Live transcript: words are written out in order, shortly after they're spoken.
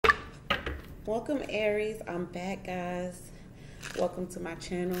Welcome, Aries. I'm back, guys. Welcome to my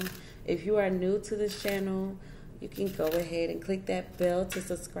channel. If you are new to this channel, you can go ahead and click that bell to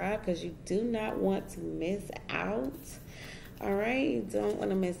subscribe because you do not want to miss out. All right, you don't want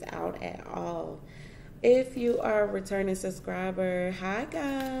to miss out at all. If you are a returning subscriber, hi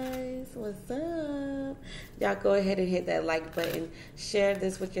guys, what's up? Y'all go ahead and hit that like button. Share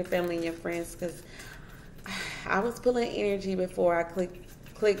this with your family and your friends because I was pulling energy before I click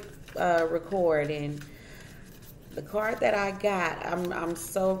record, and the card that I got, I'm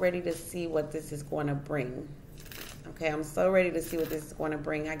so ready to see what this is going to bring. Okay, I'm so ready to see what this is going to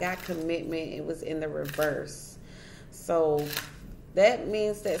bring. I got commitment. It was in the reverse. So that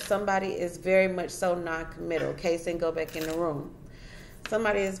means that somebody is very much so non-committal. Case and go back in the room.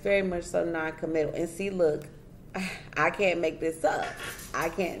 Somebody is very much so non-committal. And see, look, I can't make this up. I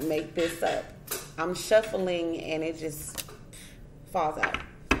can't make this up. I'm shuffling and it just falls out.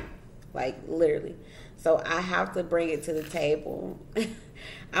 Like literally. So I have to bring it to the table.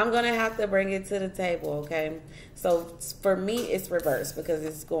 I'm going to have to bring it to the table, okay? So for me, it's reversed because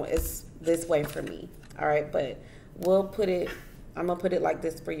it's this way for me. All right, but I'm going to put it like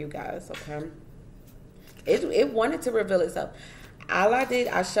this for you guys, okay? It wanted to reveal itself. All I did,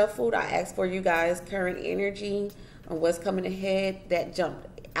 I shuffled, I asked for you guys current energy on what's coming ahead. That jumped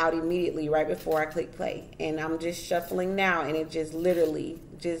out immediately right before I click play. And I'm just shuffling now, and it just literally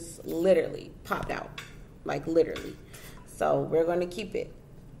popped out. Like literally. So we're going to keep it.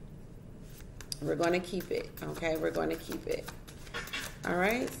 We're going to keep it, okay? We're going to keep it. All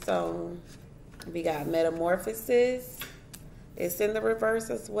right, so we got metamorphosis. It's in the reverse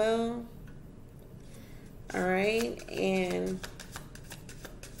as well. All right, and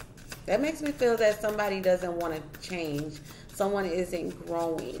that makes me feel that somebody doesn't want to change. Someone isn't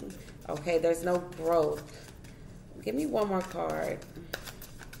growing, okay? There's no growth. Give me one more card.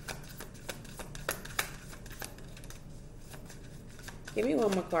 Give me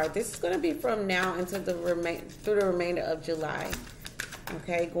one more card. This is going to be from now until through the remainder of July.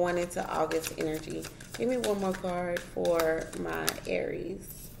 Okay, going into August energy. Give me one more card for my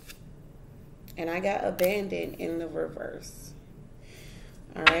Aries. And I got abandoned in the reverse.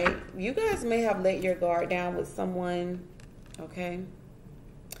 All right. You guys may have let your guard down with someone. Okay.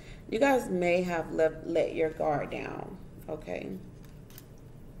 You guys may have let your guard down. Okay.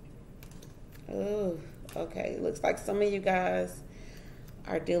 Oh, okay. Looks like some of you guys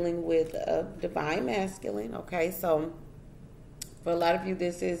are dealing with a divine masculine. Okay, so for a lot of you,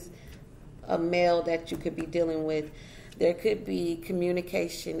 this is a male that you could be dealing with. There could be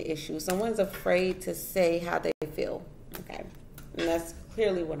communication issues. Someone's afraid to say how they feel. Okay, and that's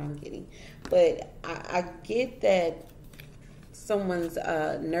clearly what I'm getting. But I get that someone's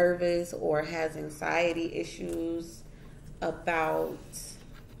nervous or has anxiety issues about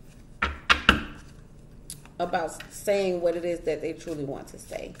saying what it is that they truly want to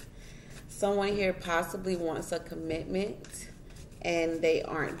say. Someone here possibly wants a commitment and they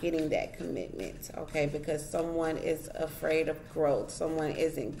aren't getting that commitment, okay? Because someone is afraid of growth. Someone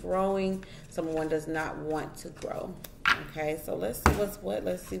isn't growing. Someone does not want to grow, okay? So let's see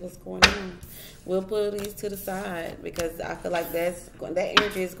let's see what's going on. We'll put these to the side because I feel like that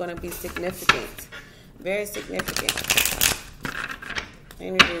energy is going to be significant, very significant.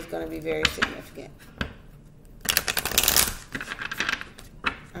 Energy is going to be very significant.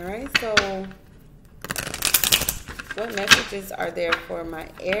 All right, so what messages are there for my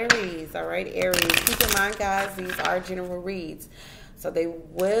Aries? All right, Aries, keep in mind, guys, these are general reads. So they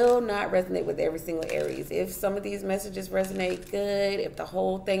will not resonate with every single Aries. If some of these messages resonate, good. If the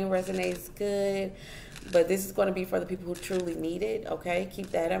whole thing resonates, good. But this is going to be for the people who truly need it, okay? Keep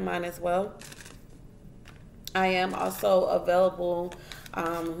that in mind as well. I am also available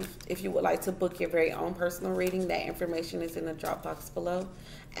if you would like to book your very own personal reading. That information is in the drop box below.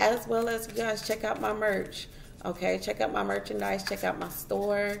 As well as you guys check out my merch. Okay, check out my merchandise. Check out my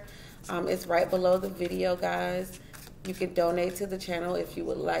store. It's right below the video, guys. You can donate to the channel if you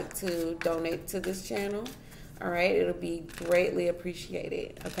would like to donate to this channel. All right, it'll be greatly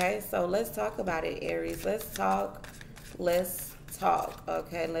appreciated. Okay, so let's talk about it, Aries. Let's talk.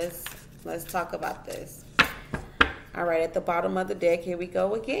 Okay, let's talk about this. All right, at the bottom of the deck, here we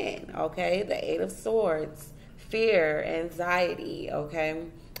go again. Okay, the Eight of Swords, fear, anxiety. Okay,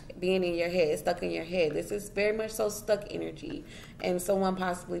 being in your head, stuck in your head. This is very much so stuck energy, and someone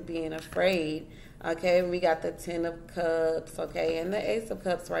possibly being afraid. Okay, we got the Ten of Cups, okay, and the Ace of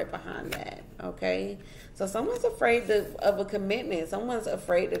Cups right behind that, okay? So someone's afraid of a commitment. Someone's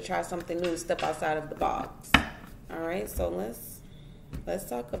afraid to try something new, step outside of the box. All right, so let's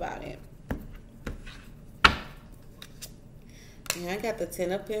talk about it. And I got the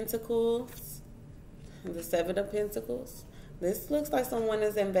Ten of Pentacles, the Seven of Pentacles. This looks like someone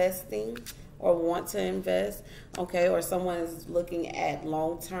is investing or want to invest, okay, or someone is looking at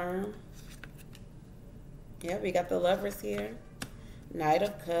long term. Yeah, we got the Lovers here. Knight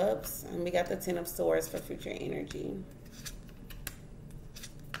of Cups, and we got the Ten of Swords for future energy.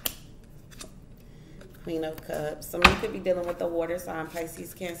 Queen of Cups. Some of you could be dealing with the water sign,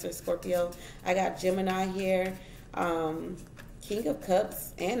 Pisces, Cancer, Scorpio. I got Gemini here. King of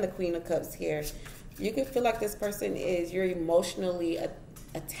Cups and the Queen of Cups here. You could feel like this person is, you're emotionally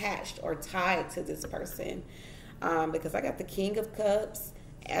attached or tied to this person. Because I got the King of Cups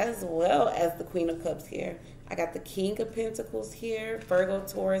as well as the Queen of Cups here. I got the King of Pentacles here, Virgo,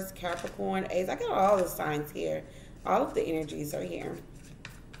 Taurus, Capricorn, Aries. I got all the signs here. All of the energies are here.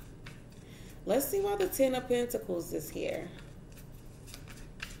 Let's see why the Ten of Pentacles is here.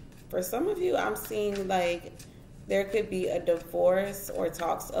 For some of you, I'm seeing like there could be a divorce or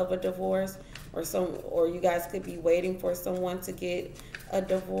talks of a divorce, or you guys could be waiting for someone to get a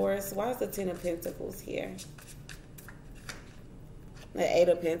divorce. Why is the Ten of Pentacles here? The Eight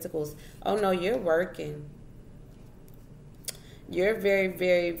of Pentacles. Oh no, you're working. You're very,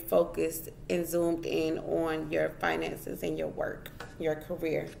 very focused and zoomed in on your finances and your work, your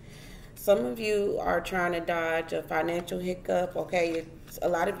career. Some of you are trying to dodge a financial hiccup, okay? A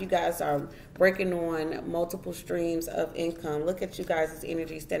lot of you guys are working on multiple streams of income. Look at you guys'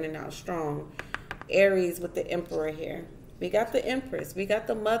 energy standing out strong. Aries with the Emperor here. We got the Empress. We got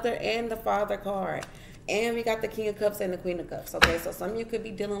the Mother and the Father card. And we got the King of Cups and the Queen of Cups, okay? So some of you could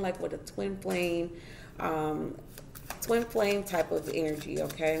be dealing like with a twin flame type of energy,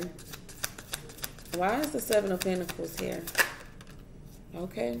 okay? Why is the Seven of Pentacles here?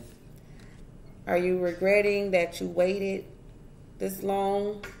 Okay. Are you regretting that you waited this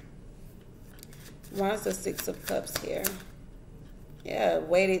long? Why is the Six of Cups here? Yeah,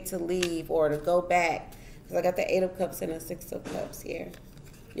 waited to leave or to go back. Because I got the Eight of Cups and the Six of Cups here.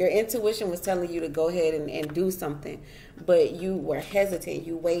 Your intuition was telling you to go ahead and do something. But you were hesitant.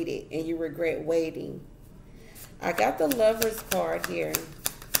 You waited and you regret waiting. I got the Lovers card here.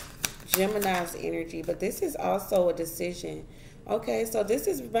 Gemini's energy. But this is also a decision. Okay, so this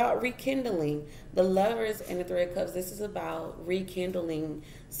is about rekindling. The Lovers and the Three of Cups, this is about rekindling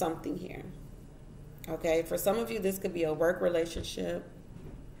something here. Okay, for some of you, this could be a work relationship.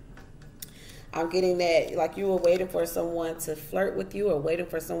 I'm getting that like you were waiting for someone to flirt with you or waiting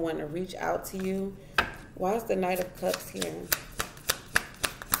for someone to reach out to you. Why is the Knight of Cups here?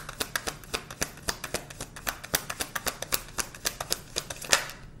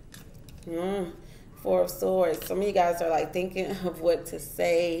 Four of Swords. Some of you guys are like thinking of what to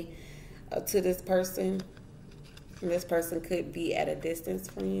say to this person. And this person could be at a distance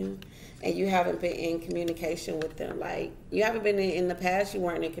from you. And you haven't been in communication with them. Like, you haven't been in the past, you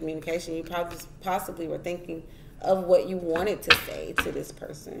weren't in communication. You probably possibly were thinking of what you wanted to say to this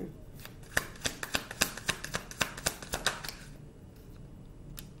person.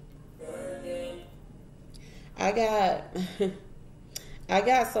 I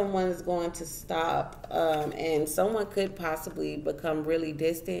got someone's going to stop, and someone could possibly become really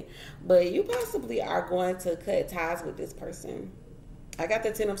distant, but you possibly are going to cut ties with this person. I got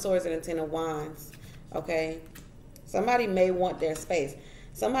the Ten of Swords and the Ten of Wands, okay? Somebody may want their space.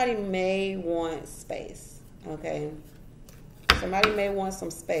 Somebody may want space, okay? Somebody may want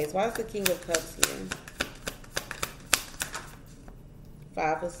some space. Why is the King of Cups here?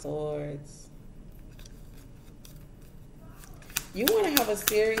 Five of Swords. You want to have a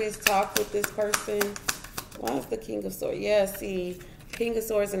serious talk with this person. Why is the King of Swords? Yeah, see, King of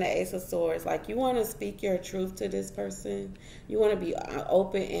Swords and the Ace of Swords. Like, you want to speak your truth to this person. You want to be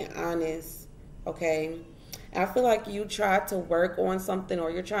open and honest, okay? I feel like you tried to work on something or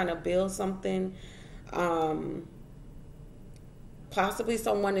you're trying to build something. Possibly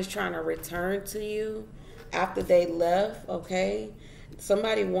someone is trying to return to you after they left, okay?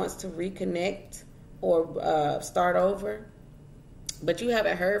 Somebody wants to reconnect or start over, but you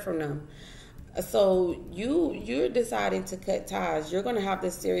haven't heard from them. So you're deciding to cut ties. You're going to have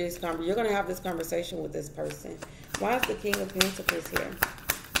this serious you're going to have this conversation with this person. Why is the King of Pentacles here?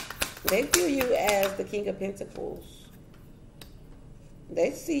 They view you as the King of Pentacles.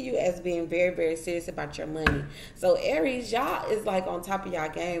 They see you as being very, very serious about your money. So Aries, y'all is like on top of y'all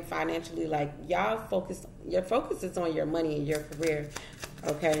game financially. Like, y'all focus, your focus is on your money and your career.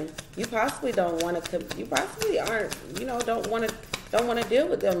 Okay, you possibly don't want to. You possibly aren't. You know, don't want to deal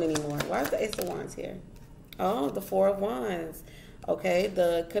with them anymore. Why is the Ace of Wands here? Oh, the Four of Wands. Okay,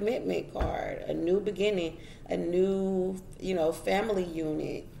 the Commitment card, a new beginning, a new, family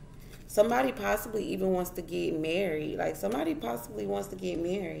unit. Somebody possibly even wants to get married. Like, somebody possibly wants to get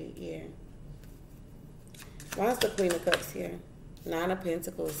married here. Why is the Queen of Cups here? Nine of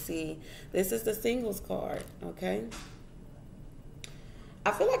Pentacles. See, this is the singles card, okay?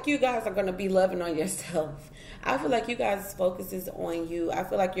 I feel like you guys are going to be loving on yourself. I feel like you guys' focus is on you. I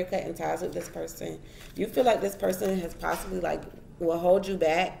feel like you're cutting ties with this person. You feel like this person has possibly, like, will hold you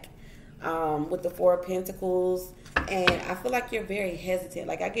back with the Four of Pentacles. And I feel like you're very hesitant.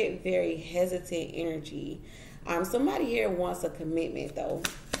 Like, I get very hesitant energy. Somebody here wants a commitment, though.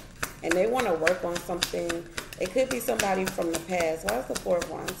 And they want to work on something. It could be somebody from the past. Why is the Four of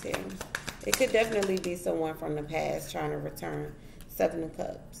Wands here? It could definitely be someone from the past trying to return. Seven of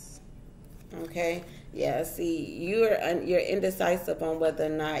Cups. Okay? Yeah, see, you're indecisive on whether or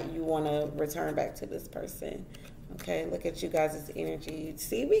not you want to return back to this person. Okay, look at you guys' energy.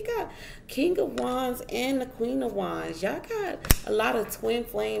 See, we got King of Wands and the Queen of Wands. Y'all got a lot of twin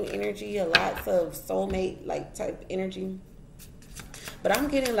flame energy, a lot of soulmate like type energy. But I'm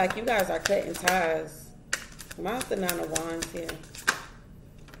getting like you guys are cutting ties. Why's the Nine of Wands here?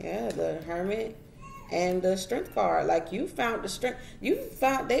 Yeah, the Hermit and the Strength card. Like, you found the strength. You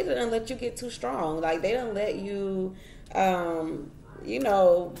found, they didn't let you get too strong. Like, they didn't let you, you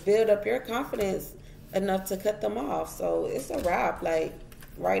know, build up your confidence enough to cut them off. So it's a wrap. Like,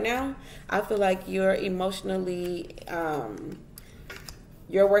 right now, I feel like you're emotionally,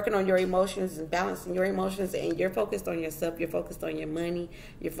 you're working on your emotions and balancing your emotions, and you're focused on yourself. You're focused on your money.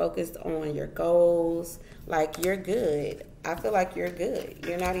 You're focused on your goals. Like, you're good. I feel like you're good.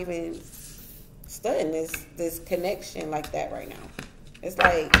 You're not even studying this connection like that right now. It's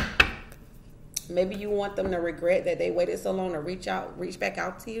like maybe you want them to regret that they waited so long to reach back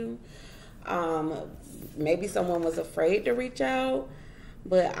out to you. Maybe someone was afraid to reach out,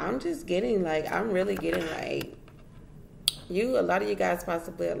 but I'm just getting like, I'm really getting like, a lot of you guys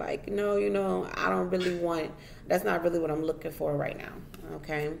possibly are like, no, you know, I don't really want, that's not really what I'm looking for right now.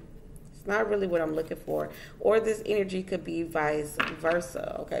 Okay. It's not really what I'm looking for. Or this energy could be vice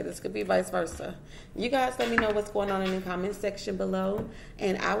versa. Okay, this could be vice versa. You guys let me know what's going on in the comment section below,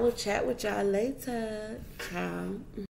 and I will chat with y'all later. Ciao.